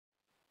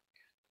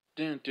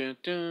Dun, dun,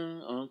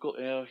 dun, Uncle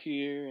L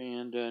here,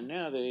 and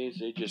nowadays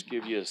they just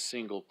give you a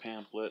single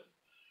pamphlet,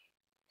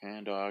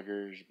 hand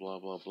augers, blah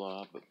blah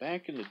blah. But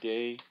back in the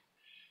day,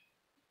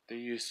 they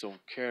used to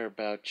care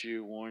about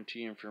you,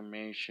 warranty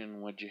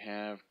information, what you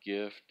have,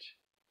 gift,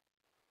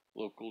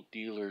 local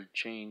dealer,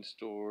 chain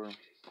store.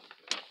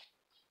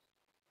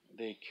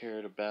 They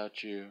cared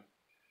about you,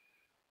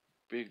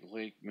 Big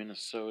Lake,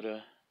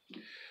 Minnesota.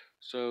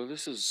 So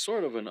this is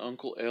sort of an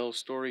Uncle L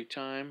story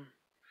time.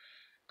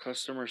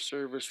 Customer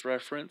service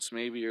reference.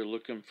 Maybe you're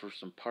looking for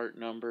some part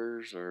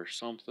numbers or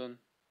something.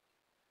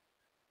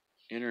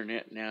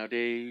 Internet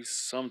nowadays,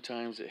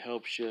 sometimes it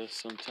helps you,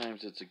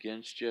 sometimes it's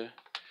against you.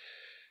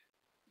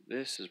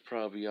 This is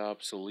probably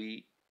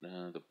obsolete.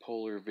 The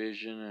polar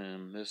vision,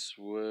 and this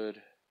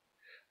would,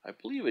 I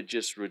believe it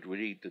just would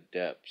read the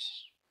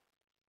depths.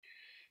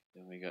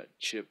 Then we got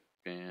chip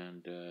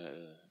and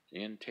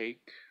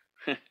intake.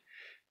 We're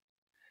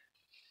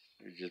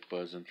just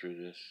buzzing through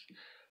this.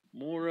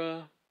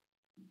 Mora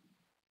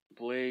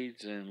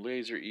blades and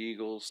laser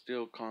eagles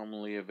still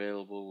commonly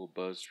available. We'll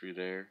buzz through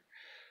there.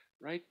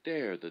 Right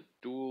there, the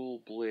dual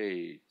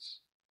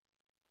blades.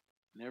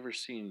 Never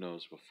seen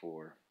those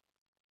before.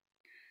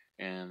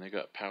 And they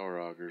got power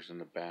augers in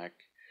the back.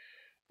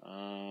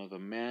 The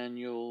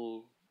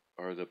manual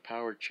or the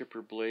power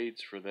chipper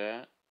blades for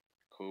that.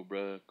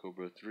 Cobra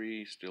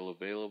 3 still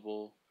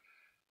available.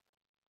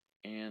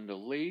 And the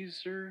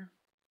laser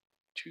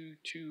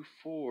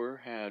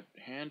 224 had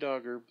hand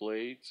auger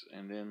blades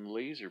and then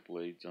laser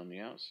blades on the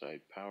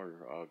outside,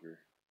 power auger.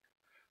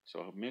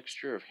 So a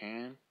mixture of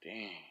hand,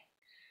 dang.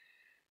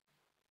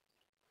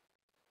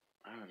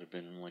 That would have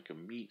been like a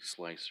meat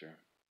slicer.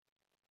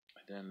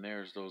 And then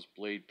there's those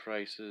blade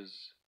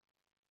prices.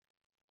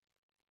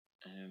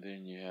 And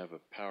then you have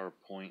a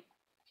PowerPoint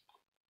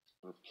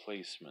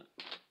replacement.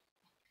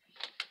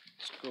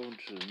 Let's go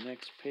to the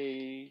next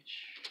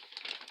page.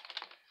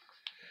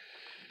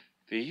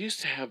 They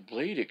used to have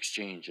blade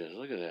exchanges.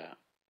 Look at that.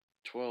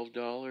 $12,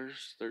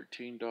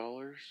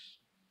 $13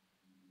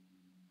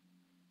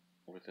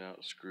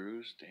 without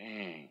screws.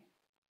 Dang.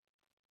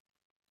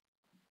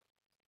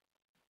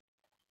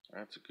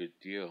 That's a good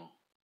deal.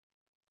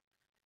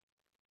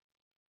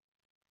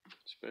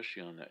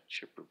 Especially on that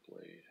chipper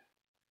blade.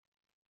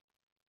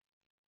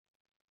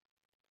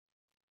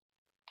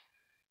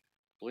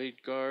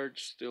 Blade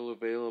guards still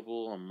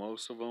available on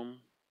most of them.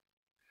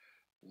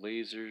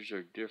 Lasers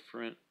are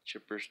different.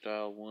 Chipper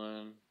style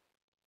one.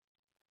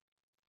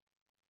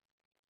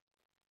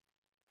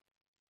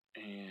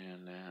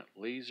 And that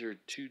laser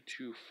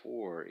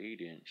 224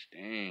 8-inch.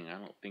 Dang, I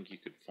don't think you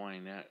could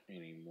find that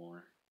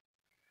anymore.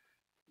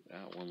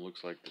 That one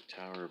looks like the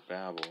Tower of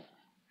Babel.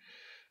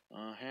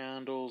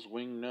 Handles,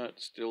 wing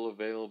nuts still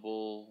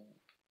available.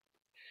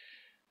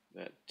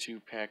 That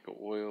 2-pack of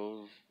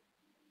oils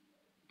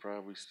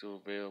probably still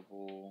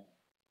available.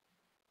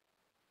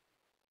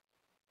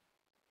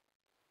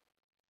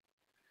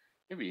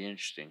 It'd be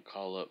interesting.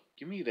 Call up.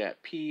 Give me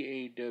that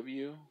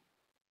PAW.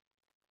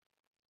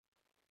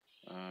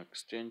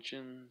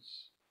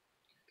 Extensions.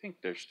 I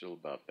think they're still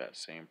about that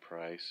same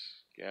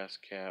price. Gas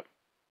cap.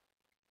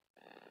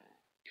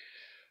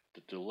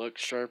 The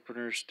deluxe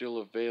sharpener is still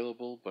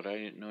available, but I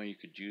didn't know you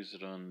could use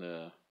it on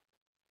the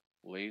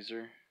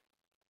laser.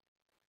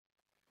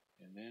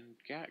 And then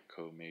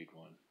Gatco made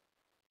one.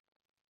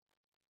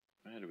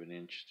 Might have been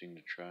interesting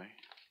to try.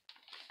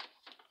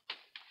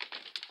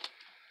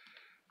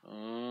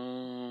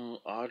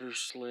 Otter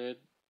sled,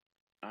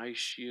 ice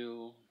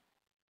shield,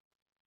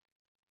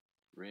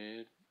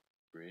 red.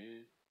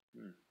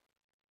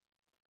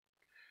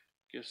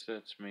 Guess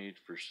that's made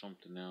for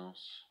something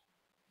else.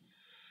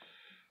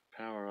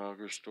 Power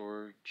auger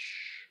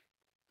storage.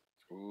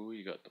 Ooh,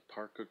 you got the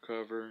parka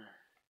cover.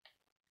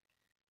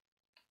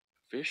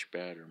 Fish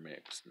batter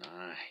mix,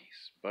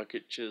 nice.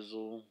 Bucket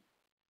chisel,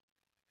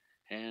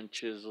 hand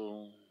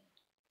chisel,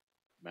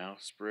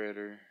 mouth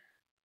spreader,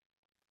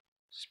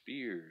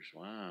 spears,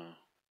 wow.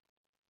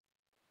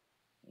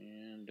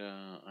 And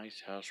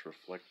ice house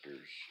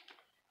reflectors.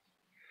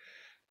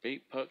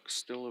 Bait pucks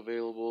still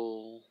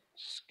available.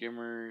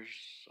 Skimmers,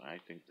 I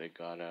think they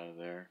got out of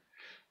there.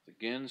 The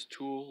Gens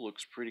tool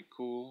looks pretty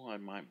cool. I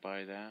might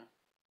buy that.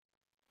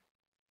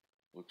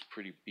 Looks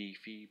pretty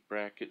beefy.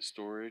 Bracket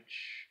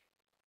storage.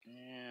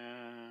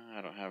 Yeah,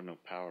 I don't have no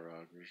power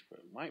augers,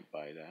 but might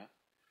buy that.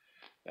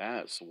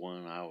 That's the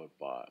one I would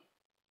buy.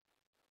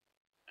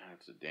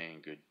 That's a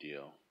dang good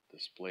deal.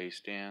 Display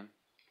stand.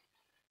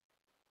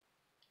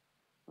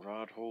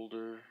 Rod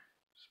holder.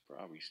 It's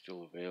probably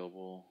still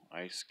available.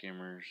 Ice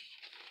skimmers.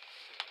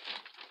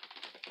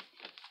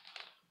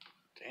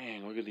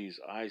 Dang, look at these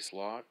ice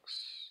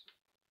locks.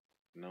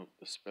 Note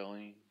the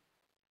spelling.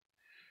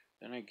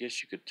 Then I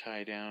guess you could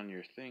tie down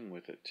your thing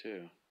with it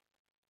too.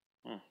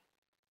 Huh.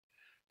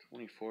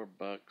 24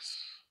 bucks.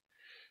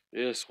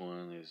 This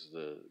one is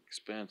the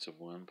expensive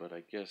one, but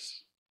I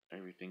guess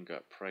everything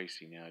got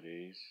pricey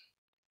nowadays.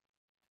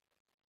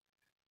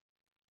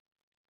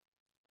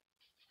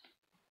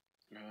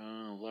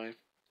 Life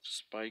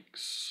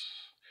spikes.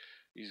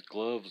 These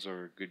gloves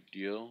are a good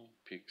deal.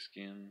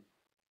 Pigskin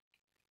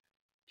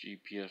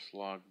GPS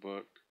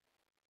logbook.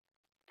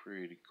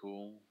 Pretty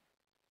cool.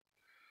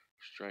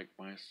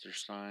 StrikeMaster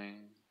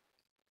sign.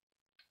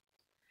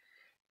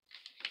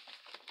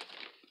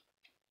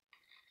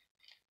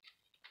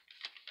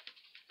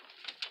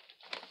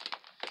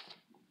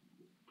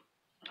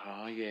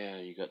 Oh yeah,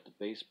 you got the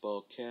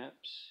baseball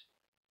caps.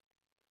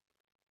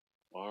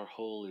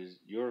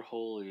 Your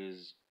hole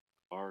is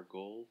our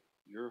goal.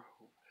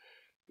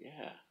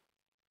 Yeah,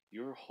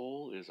 your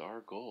hole is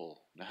our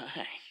goal.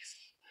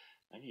 Nice.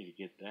 I need to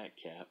get that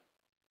cap.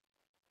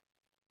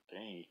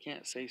 Dang, you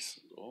can't say.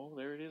 Oh,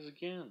 there it is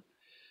again.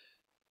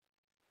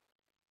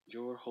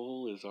 Your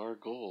hole is our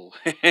goal.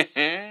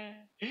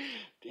 Dang,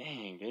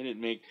 they didn't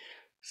make.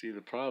 See,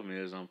 the problem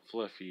is I'm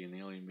fluffy and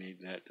they only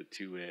made that to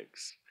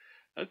 2x.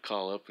 I'd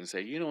call up and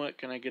say, you know what,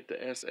 can I get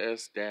the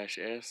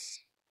SS-S?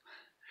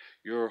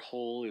 Your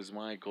hole is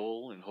my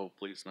goal, and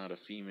hopefully it's not a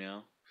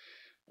female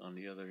on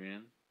the other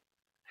end.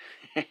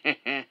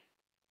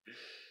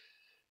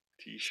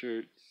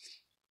 T-shirts,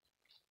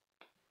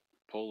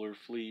 polar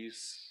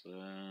fleece,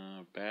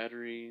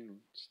 battery,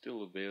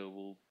 still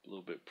available, a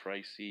little bit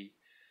pricey.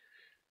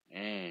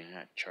 And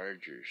that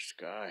charger,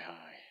 sky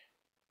high.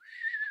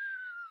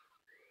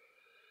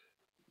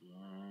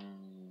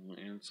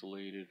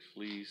 Insulated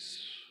fleece,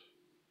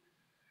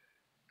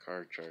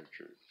 car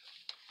charger.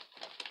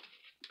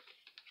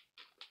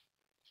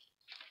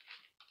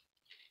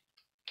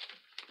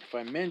 If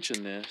I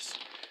mention this,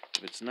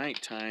 if it's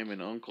nighttime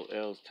and Uncle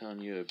L's telling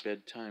you a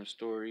bedtime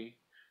story,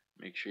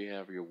 make sure you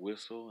have your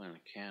whistle and a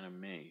can of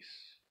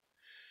mace.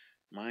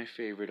 My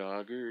favorite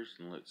augers,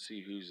 and let's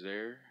see who's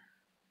there.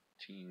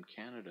 Team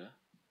Canada.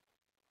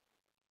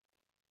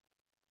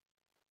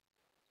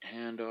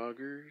 Hand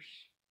augers.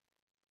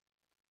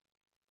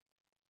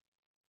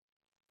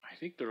 I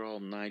think they're all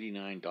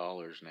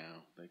 $99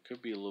 now. They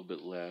could be a little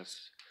bit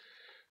less.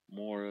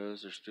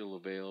 Moras are still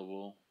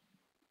available.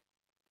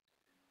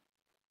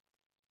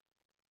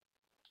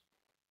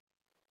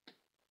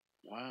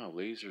 Wow,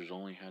 Lasers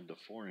only had the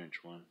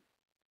 4-inch one.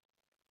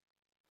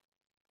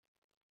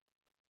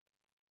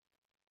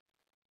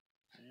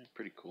 Yeah,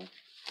 pretty cool.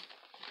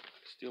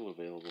 Still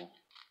available.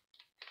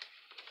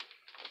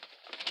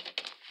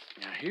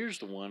 Now here's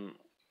the one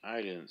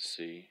I didn't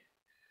see,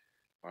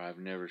 or I've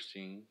never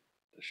seen.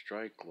 The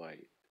Strike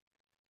Light.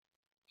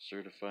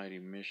 Certified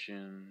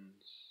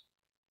emissions.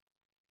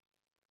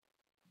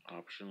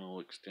 Optional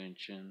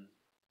extension.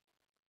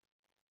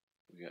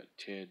 We got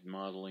Ted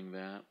modeling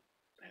that.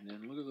 And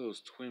then look at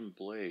those twin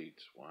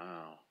blades.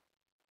 Wow.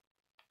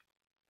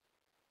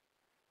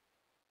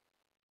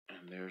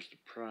 And there's the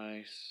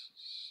price.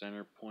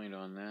 Center point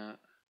on that.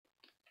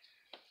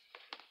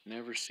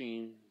 Never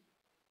seen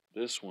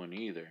this one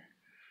either.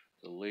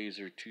 The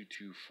Laser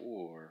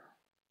 224.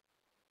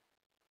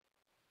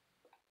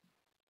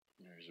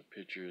 There's a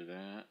picture of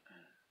that.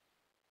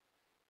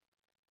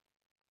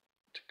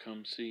 To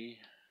come see.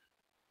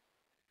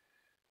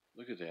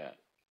 Look at that.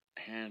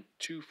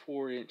 Two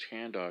 4-inch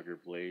hand auger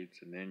blades,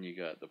 and then you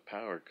got the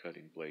power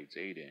cutting blades,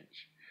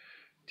 8-inch.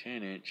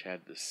 10-inch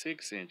had the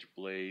 6-inch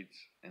blades,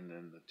 and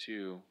then the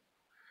 2,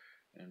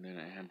 and then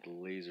it had the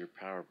laser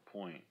power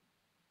point.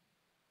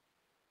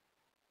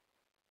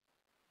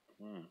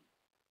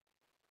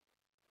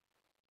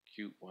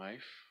 Cute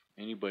wife.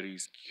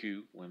 Anybody's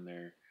cute when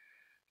their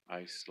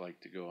ice like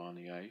to go on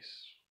the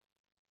ice.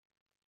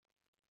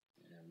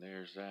 And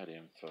there's that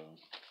info.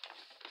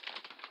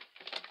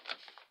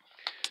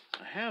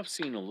 I have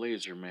seen a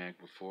laser mag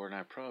before, and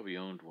I probably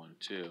owned one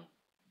too.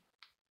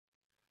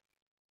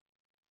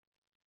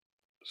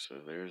 So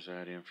there's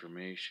that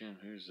information.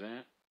 Who's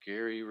that?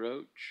 Gary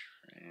Roach?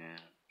 Yeah,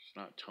 it's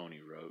not Tony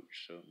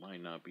Roach, so it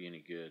might not be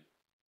any good.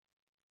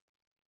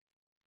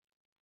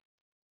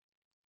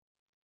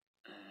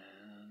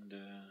 And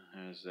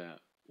has that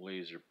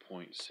laser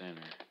point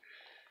center.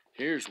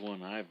 Here's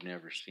one I've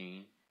never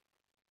seen.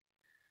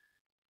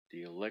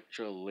 The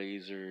Electra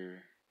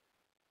Laser.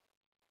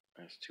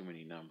 That's too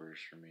many numbers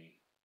for me.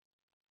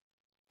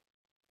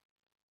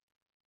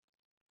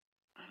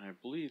 And I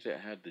believe that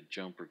had the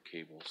jumper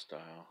cable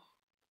style.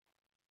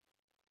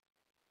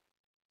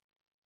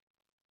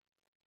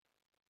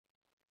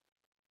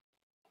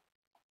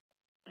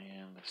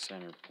 And the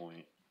center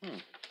point.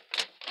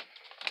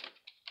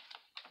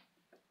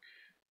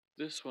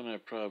 This one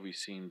I've probably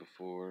seen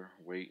before.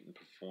 Weight and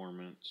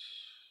performance.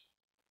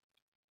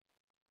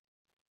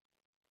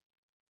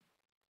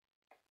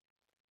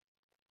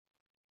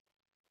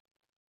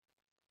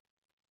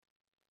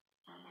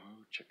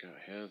 Oh, check out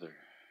Heather.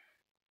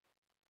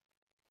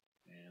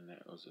 And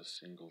that was a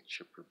single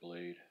chipper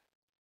blade.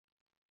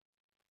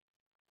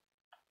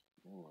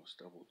 Oh, let's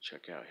double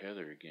check out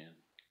Heather again.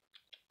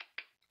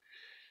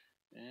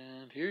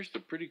 And here's the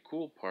pretty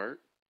cool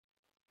part.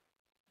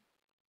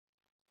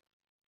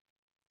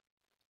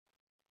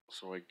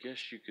 So I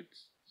guess you could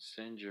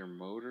send your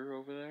motor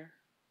over there.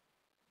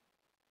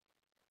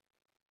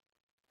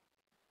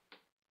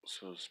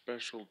 So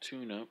special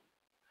tune-up.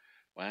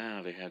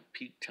 Wow, they had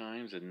peak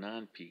times and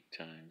non-peak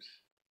times.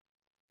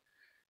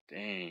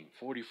 Dang,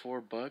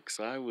 $44.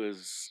 I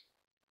was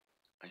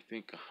I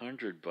think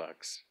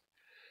 $100.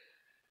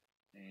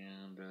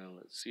 And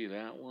let's see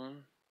that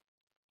one.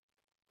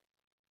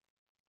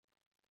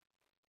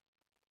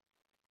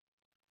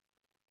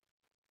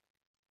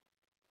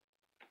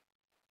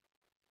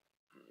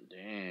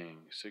 Dang,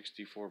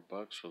 $64 for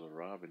the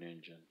Robin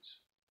engines.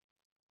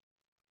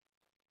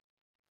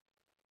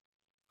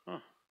 Huh.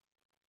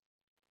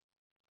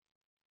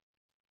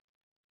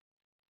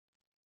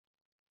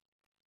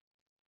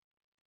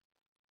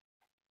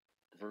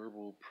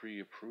 Verbal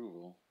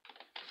pre-approval.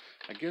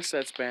 I guess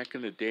that's back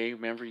in the day.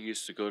 Remember, you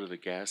used to go to the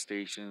gas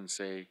station and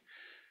say,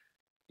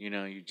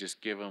 you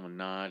just give them a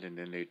nod and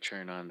then they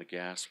turn on the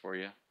gas for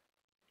you.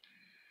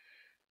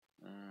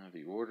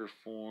 The order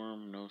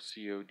form, no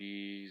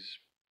CODs.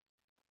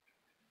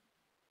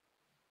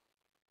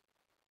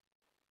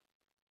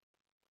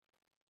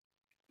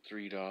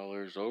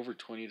 $3, over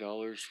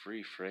 $20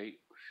 free freight.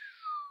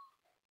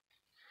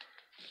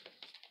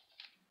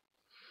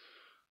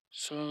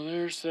 So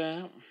there's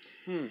that.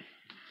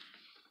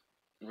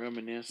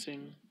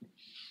 Reminiscing.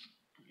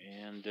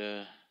 And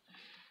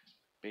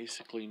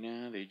basically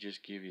now they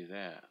just give you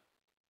that.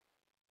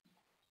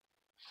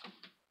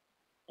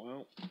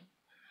 Well,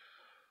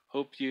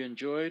 hope you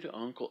enjoyed.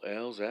 Uncle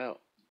L's out.